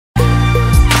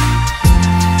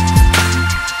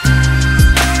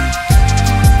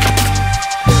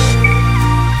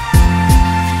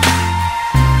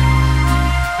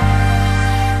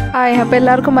Hi, അപ്പോൾ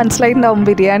എല്ലാവർക്കും മനസ്സിലായിട്ടുണ്ടാവും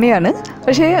ബിരിയാണിയാണ്.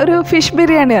 പക്ഷേ ഒരു ഫിഷ്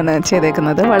ബിരിയാണിയാണ്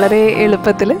ചെയ്തേക്കുന്നത്. വളരെ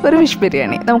എളുപ്പത്തിൽ ഒരു ഫിഷ്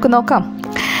ബിരിയാണി നമുക്ക് നോക്കാം.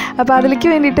 അപ്പോൾ അതിലേക്ക്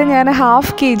വേണ്ടിയിട്ട് ഞാൻ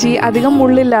 1/2 kg അധികം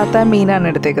മുള്ളില്ലാത്ത മീനാണ്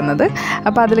എടുത്തേക്കുന്നത്.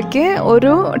 അപ്പോൾ അതിലേക്ക്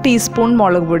 1 ടീസ്പൂൺ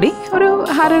മുളക് പൊടി, ഒരു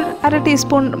അര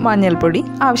ടീസ്പൂൺ മഞ്ഞൾപ്പൊടി,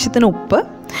 ആവശ്യത്തിന് ഉപ്പ്,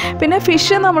 പിന്നെ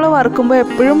ഫിഷ് നമ്മൾ വറുക്കുമ്പോൾ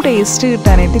എപ്പോഴും ടേസ്റ്റ്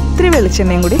കിട്ടാനായിട്ട് ഇത്തിരി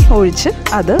വെളിച്ചെണ്ണയും കൂടി ഒഴിച്ച്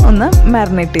അത് ഒന്ന്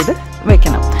മാരിനേറ്റ് ചെയ്ത്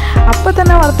വെക്കണം. അപ്പോൾ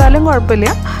തന്നെ വറുത്താലും കുഴപ്പമില്ല,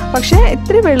 പക്ഷേ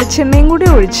ഇത്തിരി വെളിച്ചെണ്ണയും കൂടി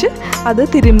ഒഴിച്ച് അത്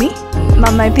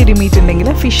നന്നായി തിരുമിയിട്ടുണ്ടെങ്കിൽ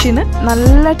ഫിഷിന്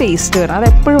നല്ല ടേസ്റ്റ് വരും, അത്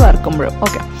എപ്പോഴും വറുക്കുമ്പോഴും.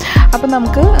 ഓക്കെ, അപ്പോൾ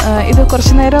നമുക്ക് ഇത്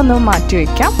കുറച്ച് നേരം ഒന്ന് മാറ്റി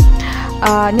വയ്ക്കാം.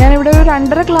 ഞാനിവിടെ ഒരു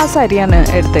 2.5 ഗ്ലാസ് അരിയാണ്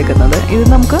എടുത്തേക്കുന്നത്. ഇത്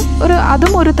നമുക്ക്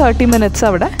അതും ഒരു 30 മിനിറ്റ്സ്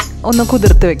അവിടെ ഒന്ന്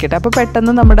കുതിർത്ത് വെക്കട്ടെ. അപ്പോൾ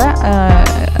പെട്ടെന്ന് നമ്മുടെ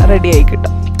റെഡിയായി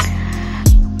കിട്ടും.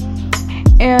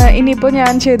 ഇനിയിപ്പോൾ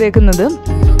ഞാൻ ചെയ്തേക്കുന്നത്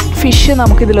ഫിഷ്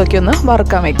നമുക്കിതിലേക്ക് ഒന്ന്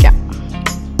വറുക്കാൻ വയ്ക്കാം.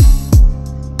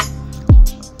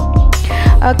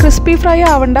 ക്രിസ്പി ഫ്രൈ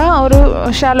ആവണ്ട, ഒരു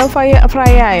ഷാലോ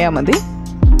ഫ്രൈ ആയാൽ മതി,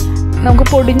 നമുക്ക്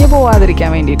പൊടിഞ്ഞു പോവാതിരിക്കാൻ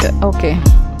വേണ്ടിയിട്ട്. ഓക്കെ,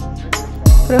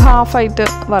 ഒരു ഹാഫായിട്ട്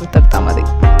വറുത്തെടുത്താൽ മതി.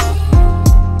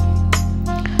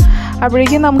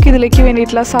 അപ്പോഴേക്കും നമുക്കിതിലേക്ക്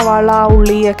വേണ്ടിയിട്ടുള്ള സവാള,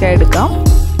 ഉള്ളിയൊക്കെ എടുക്കാം.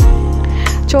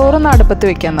 ചോറൊന്ന് അടുപ്പത്ത്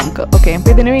വെക്കാം നമുക്ക്. ഓക്കെ,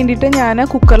 അപ്പോൾ ഇതിന് വേണ്ടിയിട്ട് ഞാൻ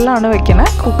കുക്കറിലാണ്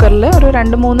വെക്കുന്നത്. കുക്കറിൽ ഒരു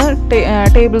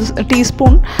 2-3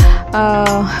 ടീസ്പൂൺ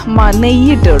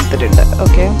നെയ്യിട്ട് എടുത്തിട്ടുണ്ട്.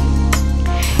 ഓക്കെ,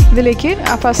 ഇതിലേക്ക്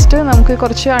ഫസ്റ്റ് നമുക്ക്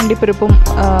കുറച്ച് അണ്ടിപ്പരിപ്പും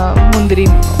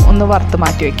മുന്തിരിയും ഒന്ന് വറുത്ത്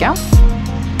മാറ്റി വയ്ക്കാം.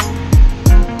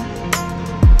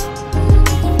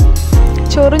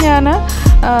 ചോറ് ഞാൻ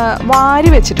വാരി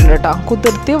വെച്ചിട്ടുണ്ട് കേട്ടോ,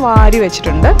 കുതിർത്തി വാരി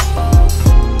വെച്ചിട്ടുണ്ട്.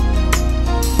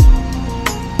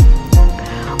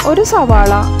 ഒരു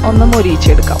സവാള ഒന്ന്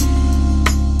മൊരിയിച്ചെടുക്കാം.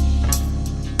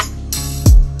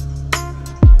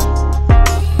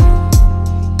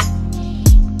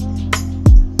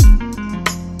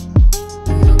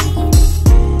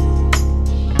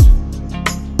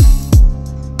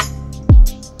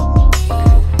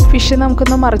 ഫിഷ്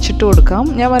നമുക്കൊന്ന് മറിച്ചിട്ട് കൊടുക്കാം.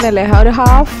 ഞാൻ പറഞ്ഞല്ലേ, ഒരു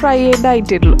ഹാഫ് ഫ്രൈഡ്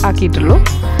ആക്കിയിട്ടുള്ളൂ.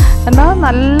 എന്നാൽ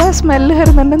നല്ല സ്മെല്ല്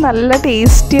വരുന്നുണ്ട്, നല്ല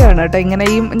ടേസ്റ്റിയാണ് കേട്ടോ. ഇങ്ങനെ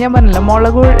ഞാൻ പറഞ്ഞില്ല,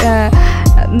 മുളക്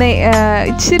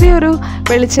ഇച്ചിരി ഒരു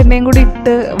വെളിച്ചെണ്ണയും കൂടി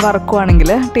ഇട്ട് വറുക്കുവാണെങ്കിൽ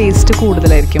ടേസ്റ്റ്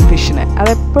കൂടുതലായിരിക്കും ഫിഷിന്.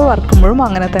 അതെപ്പോൾ വറുക്കുമ്പോഴും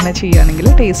അങ്ങനെ തന്നെ ചെയ്യുകയാണെങ്കിൽ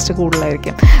ടേസ്റ്റ്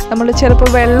കൂടുതലായിരിക്കും. നമ്മൾ ചിലപ്പോൾ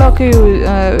വെള്ളമൊക്കെ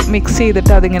മിക്സ്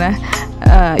ചെയ്തിട്ട് അതിങ്ങനെ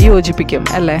യോജിപ്പിക്കും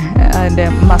അല്ലേ, അതിൻ്റെ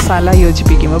മസാല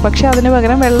യോജിപ്പിക്കുമ്പോൾ. പക്ഷേ അതിന്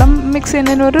പകരം വെള്ളം മിക്സ്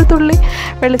ചെയ്യുന്നതിന് ഒരു തുള്ളി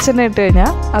വെളിച്ചെണ്ണ ഇട്ട്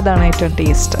കഴിഞ്ഞാൽ അതാണ് ഏറ്റവും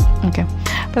ടേസ്റ്റ്. ഓക്കെ,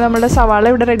 അപ്പോൾ നമ്മുടെ സവാള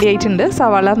ഇവിടെ റെഡി ആയിട്ടുണ്ട്.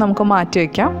 സവാള നമുക്ക് മാറ്റി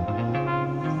വയ്ക്കാം.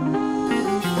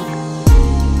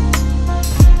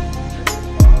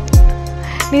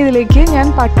 ഇനി ഇതിലേക്ക് ഞാൻ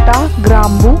പട്ട,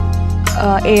 ഗ്രാമ്പൂ,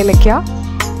 ഏലക്ക,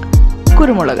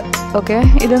 കുരുമുളക്. ഓക്കെ,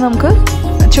 ഇത് നമുക്ക്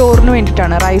ചോറിന്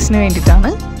വേണ്ടിയിട്ടാണ്, റൈസിന്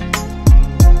വേണ്ടിയിട്ടാണ്.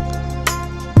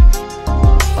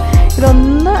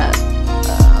 ഇതൊന്ന്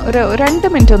ഒരു 2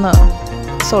 മിനിറ്റ് ഒന്ന്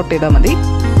സോട്ട് ചെയ്താൽ മതി,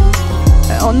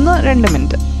 1-2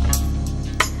 മിനിറ്റ്.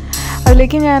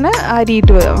 അതിലേക്ക് ഞാൻ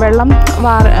വെള്ളം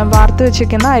വാർത്ത്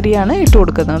വെച്ചിരിക്കുന്ന അരിയാണ് ഇട്ട്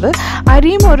കൊടുക്കുന്നത്.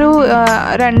 അരിയും ഒരു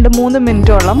 2-3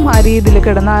 മിനിറ്റോളം അരി ഇതിൽ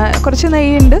കിടന്ന്, കുറച്ച്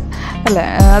നെയ്യുണ്ട് അല്ലേ,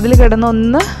 അതിൽ കിടന്ന്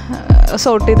ഒന്ന്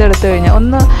സോട്ട് ചെയ്തെടുത്തു കഴിഞ്ഞാൽ,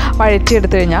 ഒന്ന്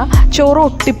വഴറ്റിയെടുത്തു കഴിഞ്ഞാൽ ചോറ്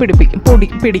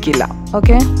പിടിക്കില്ല.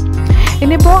 ഓക്കെ,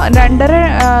 ഇനിയിപ്പോൾ 2.5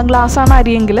 ഗ്ലാസ്സാണ്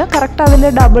അരിയെങ്കിൽ കറക്റ്റ് അതിൻ്റെ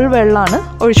ഡബിൾ വെള്ളമാണ്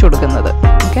ഒഴിച്ചു കൊടുക്കുന്നത്.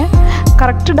 ഓക്കെ,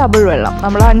 കറക്റ്റ് ഡബിൾ വെള്ളം.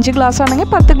 നമ്മൾ 5 ഗ്ലാസ് ആണെങ്കിൽ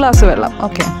 10 ഗ്ലാസ് വെള്ളം.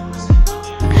 ഓക്കെ,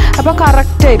 അപ്പോൾ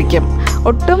കറക്റ്റായിരിക്കും,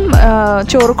 ഒട്ടും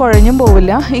ചോറ് കുഴഞ്ഞും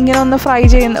പോവില്ല. ഇങ്ങനെ ഒന്ന്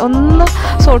ഒന്ന്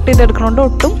സോട്ട് ചെയ്തെടുക്കണോണ്ട്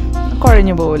ഒട്ടും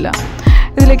കുഴഞ്ഞു പോവില്ല.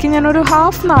 ഇതിലേക്ക് ഞാനൊരു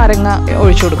 1/2 നാരങ്ങ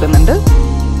ഒഴിച്ചു കൊടുക്കുന്നുണ്ട്.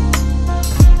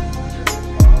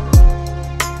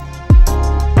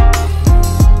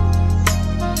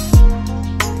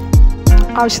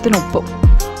 ആവശ്യത്തിന് ഉപ്പും.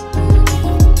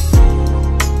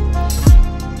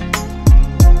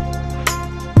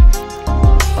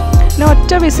 പിന്നെ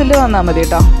ഒറ്റ വിസിൽ വന്നാൽ മതി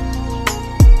കേട്ടോ.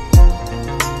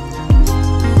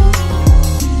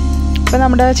 ഇപ്പം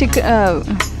നമ്മുടെ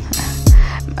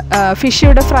ഫിഷ്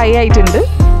ഇവിടെ ഫ്രൈ ആയിട്ടുണ്ട്.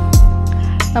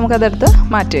 നമുക്കതെടുത്ത്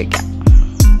മാറ്റി വയ്ക്കാം.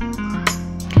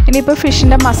 ഇനിയിപ്പോൾ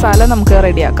ഫിഷിൻ്റെ മസാല നമുക്ക്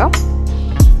റെഡിയാക്കാം.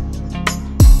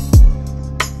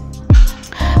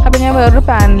 അപ്പോൾ ഞാൻ വേറൊരു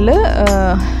പാനിൽ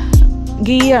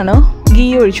ഗീ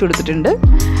ഒഴിച്ചു കൊടുത്തിട്ടുണ്ട്.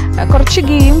 കുറച്ച്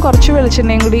ഗീയും കുറച്ച്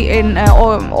വെളിച്ചെണ്ണയും കൂടി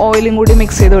ഓയിലും കൂടി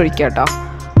മിക്സ് ചെയ്ത് ഒഴിക്കുക കേട്ടോ.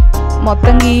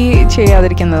 മൊത്തം ഗീ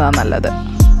ചെയ്യാതിരിക്കുന്നതാണ് നല്ലത്.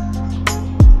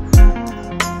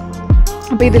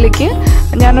 അപ്പോൾ ഇതിലേക്ക്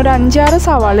ഞാനൊരു 5-6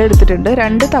 സവാള എടുത്തിട്ടുണ്ട്,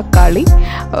 2 തക്കാളി,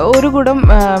 1 കുടം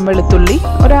വെളുത്തുള്ളി,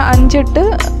 ഒരു 5-8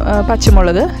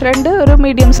 പച്ചമുളക്, 2 ഒരു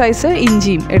മീഡിയം സൈസ്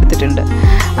ഇഞ്ചിയും എടുത്തിട്ടുണ്ട്.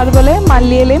 അതുപോലെ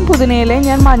മല്ലിയിലയും പുതിനയിലയും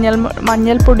ഞാൻ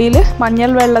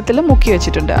മഞ്ഞൾ വെള്ളത്തിൽ മുക്കി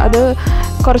വെച്ചിട്ടുണ്ട്. അത്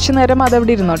കുറച്ച് നേരം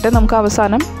അതവിടെ ഇരുന്നോട്ടെ, നമുക്ക്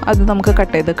അവസാനം അത് നമുക്ക്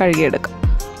കട്ട് ചെയ്ത് കഴുകിയെടുക്കാം.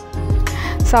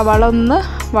 സവാള ഒന്ന്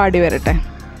വാടി വരട്ടെ.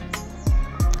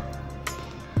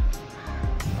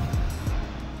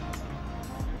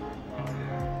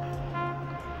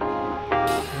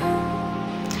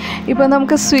 ഇപ്പോൾ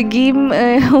നമുക്ക് സ്വിഗ്ഗിയും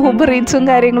ഊബർ ഈറ്റ്സും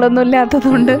കാര്യങ്ങളൊന്നും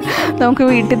ഇല്ലാത്തതുകൊണ്ട് നമുക്ക്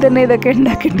വീട്ടിൽ തന്നെ ഇതൊക്കെ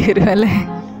ഉണ്ടാക്കേണ്ടി വരും അല്ലേ.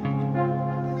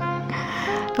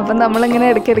 അപ്പം നമ്മളിങ്ങനെ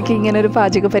ഇടയ്ക്കിടയ്ക്ക് ഇങ്ങനെ ഒരു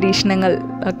പാചക പരീക്ഷണങ്ങൾ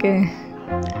ഒക്കെ.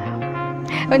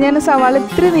 അപ്പോൾ ഞാൻ സവാള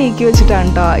ഇത്തിരി നീക്കി വെച്ചിട്ടാണ്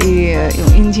കേട്ടോ ഈ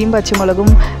ഇഞ്ചിയും പച്ചമുളകും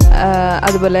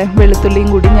അതുപോലെ വെളുത്തുള്ളിയും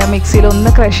കൂടി ഞാൻ മിക്സിയിൽ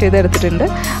ഒന്ന് ക്രഷ് ചെയ്തെടുത്തിട്ടുണ്ട്.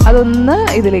 അതൊന്ന്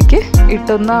ഇതിലേക്ക്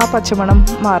ഇട്ടൊന്ന് ആ പച്ചമണം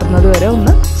മാറുന്നത് വരെ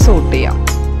ഒന്ന് സോട്ട് ചെയ്യാം.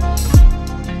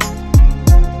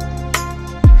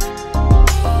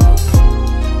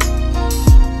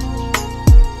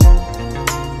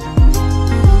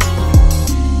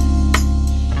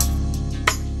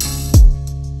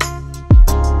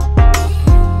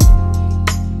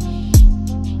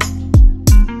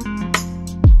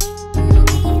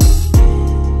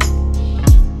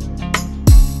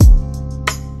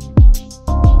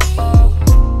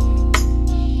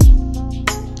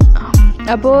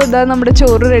 അപ്പോൾ ഇതാ നമ്മുടെ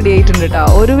ചോറ് റെഡി ആയിട്ടുണ്ട് കേട്ടോ.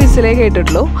 ഒരു വിസിലേ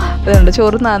കേട്ടിട്ടുള്ളൂ. അതുകൊണ്ട്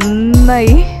ചോറ്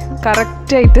നന്നായി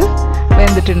കറക്റ്റായിട്ട്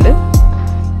വെന്തിട്ടുണ്ട്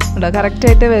കേട്ടോ.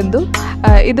 കറക്റ്റായിട്ട് വെന്തു.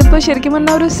 ഇതിപ്പോൾ ശരിക്കും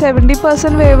പറഞ്ഞാൽ ഒരു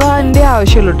 70% വേവ് അതിൻ്റെ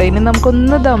ആവശ്യമുള്ളൂ കേട്ടോ. ഇനി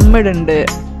നമുക്കൊന്ന്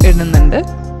ഇടുന്നുണ്ട്.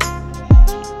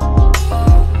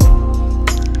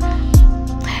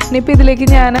 ഇനിയിപ്പോൾ ഇതിലേക്ക്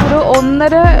ഞാൻ ഒരു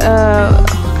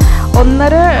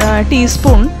ഒന്നര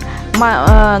ടീസ്പൂൺ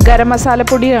ഗരം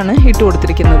മസാലപ്പൊടിയാണ് ഇട്ട്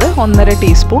കൊടുത്തിരിക്കുന്നത്. 1.5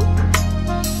 ടീസ്പൂൺ.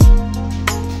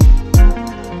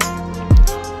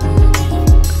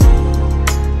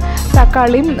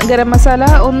 തക്കാളിയും ഗരം മസാല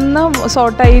ഒന്ന്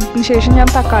സോട്ടായതിന് ശേഷം ഞാൻ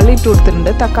തക്കാളി ഇട്ട് കൊടുത്തിട്ടുണ്ട്.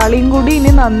 തക്കാളിയും കൂടി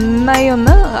ഇനി നന്നായി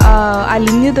ഒന്ന്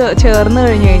അലിഞ്ഞ് ചേർന്ന്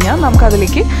കഴിഞ്ഞ് കഴിഞ്ഞാൽ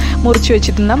നമുക്കതിലേക്ക് മുറിച്ച്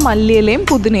വെച്ചിട്ടുള്ള മല്ലിയിലയും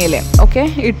പുതിനയിലയും ഒക്കെ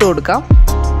ഇട്ട് കൊടുക്കാം.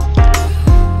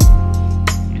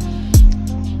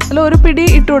 അല്ല, ഒരു പിടി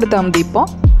ഇട്ട് കൊടുത്താൽ മതി. ഇപ്പോൾ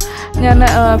ഞാൻ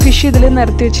ഫിഷ് ഇതിൽ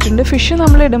നിരത്തി വെച്ചിട്ടുണ്ട്. ഫിഷ്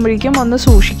നമ്മൾ ഇടുമ്പോഴേക്കും ഒന്ന്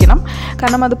സൂക്ഷിക്കണം,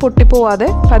 കാരണം അത് പൊട്ടിപ്പോവാതെ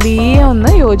പതിയെ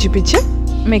ഒന്ന് യോജിപ്പിച്ച്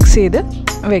മിക്സ് ചെയ്ത്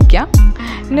വയ്ക്കാം.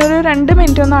 ഇനി ഒരു 2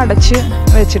 മിനിറ്റ് ഒന്ന് അടച്ച്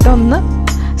വെച്ചിട്ട് ഒന്ന്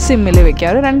സിമ്മിൽ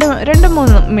വെക്കുക. ഒരു 2-3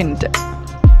 മിനിറ്റ്.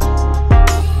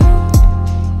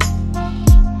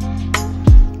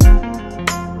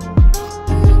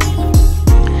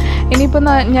 ഇനിയിപ്പോൾ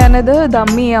ഞാനത്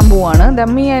ദം ചെയ്യാൻ പോവാണ്.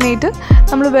 ദം ചെയ്യാനായിട്ട്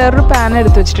നമ്മൾ വേറൊരു പാൻ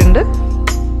എടുത്ത് വെച്ചിട്ടുണ്ട്.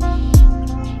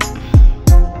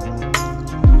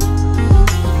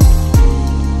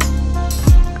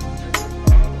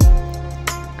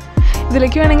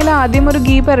 ഇതിലേക്ക് വേണമെങ്കിൽ ആദ്യം ഒരു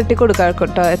ഗീ പുരട്ടി കൊടുക്കാം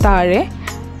കേട്ടോ താഴെ.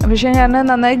 പക്ഷേ ഞാൻ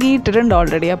നന്നായി ഗീ ഇട്ടിട്ടുണ്ട്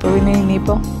ഓൾറെഡി. അപ്പോൾ പിന്നെ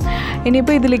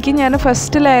ഇനിയിപ്പോൾ ഇതിലേക്ക് ഞാൻ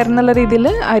ഫസ്റ്റ് ലെയർ എന്നുള്ള രീതിയിൽ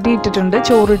അരി ഇട്ടിട്ടുണ്ട്,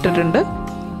 ചോറ് ഇട്ടിട്ടുണ്ട്.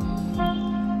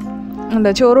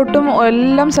 എന്താ ചോറൊട്ടും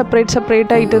എല്ലാം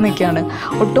സെപ്പറേറ്റ് ആയിട്ട് നിൽക്കുകയാണ്.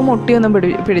 ഒട്ടും ഒട്ടിയൊന്നും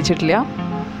പിടിച്ചിട്ടില്ല.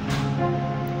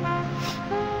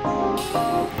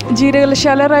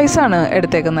 ജീരകശാല റൈസാണ്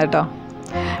എടുത്തേക്കുന്നത് കേട്ടോ.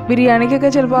 ബിരിയാണിക്കൊക്കെ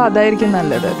ചിലപ്പോൾ അതായിരിക്കും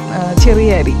നല്ലത്,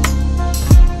 ചെറിയ അരി.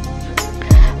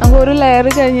 നമുക്ക് ഒരു ലെയർ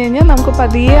കഴിഞ്ഞ് കഴിഞ്ഞാൽ നമുക്ക്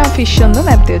പതിയെ ആ ഫിഷ് ഒന്ന്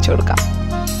നിരത്തി വെച്ച് കൊടുക്കാം.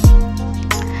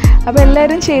 അപ്പോൾ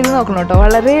എല്ലാവരും ചെയ്ത് നോക്കണം കേട്ടോ.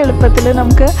 വളരെ എളുപ്പത്തിൽ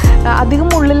നമുക്ക് അധികം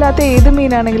മുള്ളില്ലാത്ത ഏത്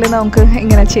മീനാണെങ്കിലും നമുക്ക്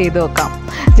ഇങ്ങനെ ചെയ്ത് നോക്കാം.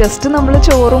 ജസ്റ്റ് നമ്മൾ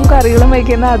ചോറും കറികളും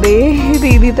വയ്ക്കുന്ന അതേ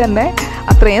രീതിയിൽ തന്നെ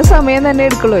അത്രയും സമയം തന്നെ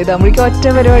എടുക്കുള്ളൂ. ഇത് നമ്മൾക്ക് ഒറ്റ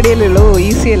പരിപാടിയല്ലേ ഉള്ളൂ.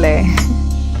 ഈസി അല്ലേ.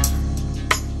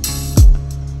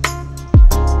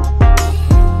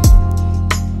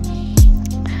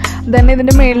 തന്നെ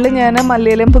ഇതിൻ്റെ മുകളിൽ ഞാൻ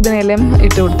മല്ലിയിലയും പുതിനയിലയും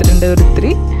ഇട്ട് കൊടുത്തിട്ടുണ്ട്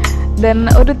ഒരിത്തിരി. ദെൻ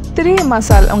ഒരിത്തിരി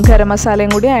ഗരം മസാലയും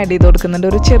കൂടി ആഡ് ചെയ്ത് കൊടുക്കുന്നുണ്ട്.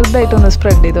 ഒരു ചെറുതായിട്ടൊന്ന്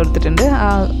സ്പ്രെഡ് ചെയ്ത് കൊടുത്തിട്ടുണ്ട്, ആ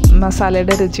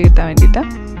മസാലയുടെ രുചി കിട്ടാൻ വേണ്ടിയിട്ട്.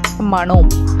 മണവും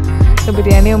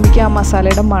ബിരിയാണി ആകുമ്പോഴേക്കും ആ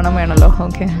മസാലയുടെ മണം വേണമല്ലോ.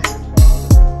 ഓക്കെ,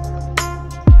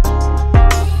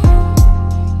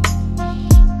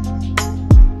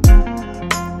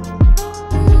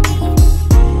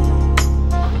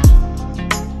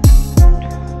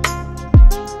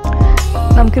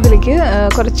 നമുക്കിതിലേക്ക്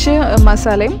കുറച്ച്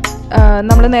മസാലയും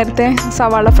നമ്മൾ നേരത്തെ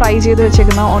സവാള ഫ്രൈ ചെയ്ത്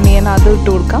വെച്ചേക്കുന്ന ഓണിയൻ അത് ഇട്ട്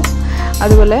കൊടുക്കാം.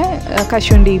 അതുപോലെ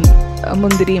കശുവണ്ടിയും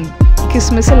മുന്തിരിയും,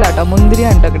 കിസ്മിസല്ല കേട്ടോ,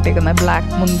 മുന്തിരിയാണ് കേട്ടോ കിട്ടിയേക്കുന്നത്. ബ്ലാക്ക്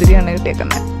മുന്തിരിയാണ്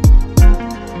കിട്ടിയേക്കുന്നത്.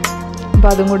 അപ്പോൾ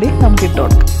അതും കൂടി നമുക്ക് ഇട്ട്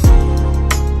കൊടുക്കാം.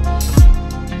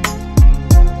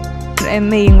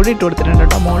 നെയ്യും കൂടി ഇട്ട് കൊടുത്തിട്ടുണ്ട്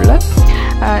കേട്ടോ മുകളിൽ.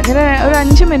 ഞാൻ ഒരു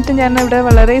 5 മിനിറ്റ് ഞാൻ ഇവിടെ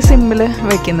വളരെ സിമ്മിൽ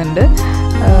വയ്ക്കുന്നുണ്ട്.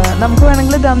 നമുക്ക്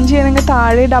വേണമെങ്കിൽ ദം ചെയ്യണമെങ്കിൽ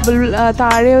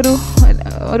താഴെ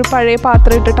ഒരു പഴയ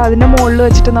പാത്രം ഇട്ടിട്ട് അതിൻ്റെ മുകളിൽ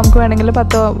വെച്ചിട്ട് നമുക്ക് വേണമെങ്കിൽ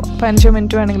 10-15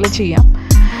 മിനിറ്റ് വേണമെങ്കിൽ ചെയ്യാം.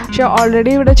 പക്ഷേ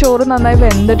ഓൾറെഡി ഇവിടെ ചോറ് നന്നായി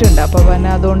വെന്തിട്ടുണ്ട്. അപ്പോൾ പിന്നെ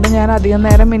അതുകൊണ്ട് ഞാൻ അധികം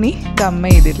നേരം ഇനി ദം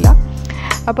ചെയ്തില്ല.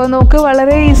 അപ്പോൾ നമുക്ക്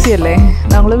വളരെ ഈസി അല്ലേ.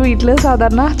 നമ്മൾ വീട്ടിൽ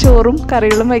സാധാരണ ചോറും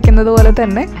കറികളും വയ്ക്കുന്നത് പോലെ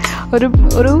തന്നെ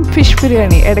ഒരു ഫിഷ്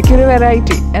ബിരിയാണി, ഇടയ്ക്കൊരു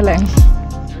വെറൈറ്റി അല്ലേ.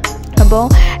 അപ്പോൾ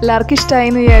എല്ലാവർക്കും ഇഷ്ടമായി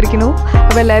എന്ന് വിചാരിക്കുന്നു.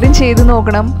 അപ്പോൾ എല്ലാവരും ചെയ്ത്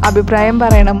നോക്കണം, അഭിപ്രായം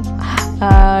പറയണം.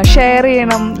 ഷെയർ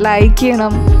ചെയ്യണം, ലൈക്ക്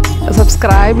ചെയ്യണം,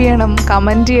 സബ്സ്ക്രൈബ് ചെയ്യണം,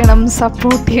 കമൻറ്റ് ചെയ്യണം,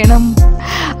 സപ്പോർട്ട് ചെയ്യണം,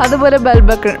 അതുപോലെ ബെൽ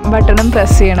ബട്ടണും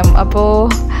പ്രസ് ചെയ്യണം. അപ്പോൾ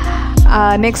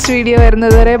നെക്സ്റ്റ് വീഡിയോ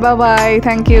വരുന്നത് വരെ ബൈ.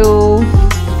 Thank you.